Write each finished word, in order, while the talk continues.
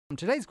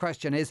Today's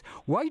question is,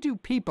 why do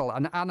people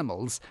and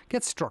animals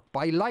get struck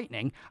by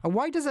lightning, and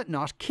why does it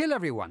not kill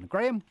everyone?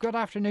 Graham, good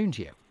afternoon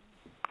to you.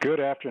 Good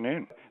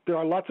afternoon. There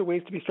are lots of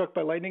ways to be struck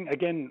by lightning.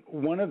 Again,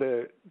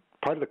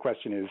 part of the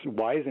question is,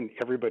 why isn't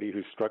everybody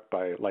who's struck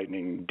by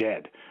lightning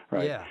dead,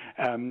 right? Yeah.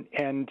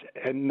 And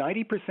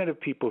 90% of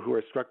people who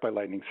are struck by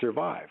lightning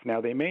survive. Now,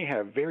 they may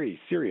have very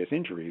serious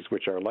injuries,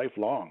 which are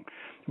lifelong,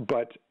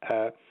 but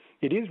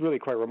it is really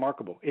quite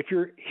remarkable. If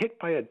you're hit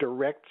by a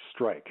direct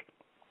strike,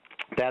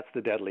 that's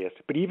the deadliest.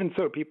 But even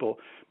so, people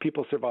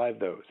survive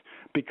those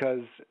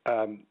because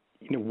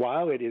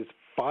while it is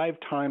 5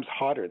 times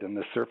hotter than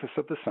the surface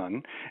of the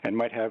sun and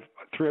might have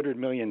 300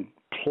 million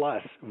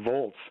plus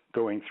volts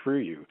going through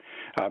you,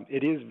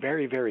 it is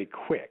very, very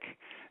quick.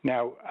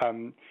 Now,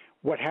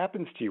 what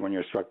happens to you when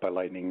you're struck by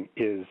lightning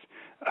is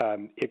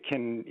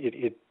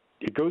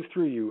it goes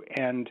through you,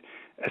 and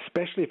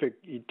especially if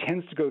it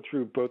tends to go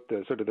through both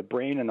the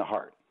brain and the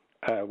heart,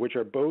 which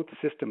are both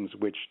systems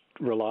which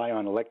rely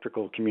on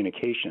electrical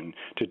communication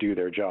to do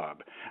their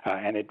job.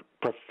 And it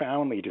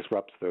profoundly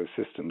disrupts those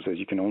systems, as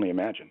you can only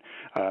imagine.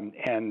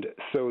 And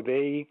so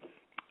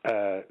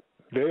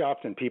very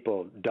often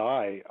people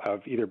die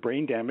of either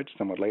brain damage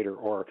somewhat later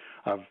or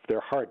of their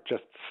heart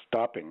just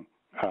stopping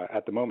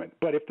at the moment.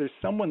 But if there's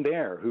someone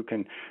there who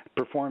can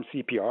perform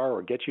CPR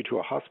or get you to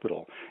a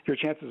hospital, your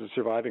chances of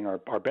surviving are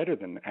better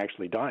than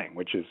actually dying,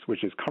 which is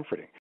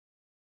comforting.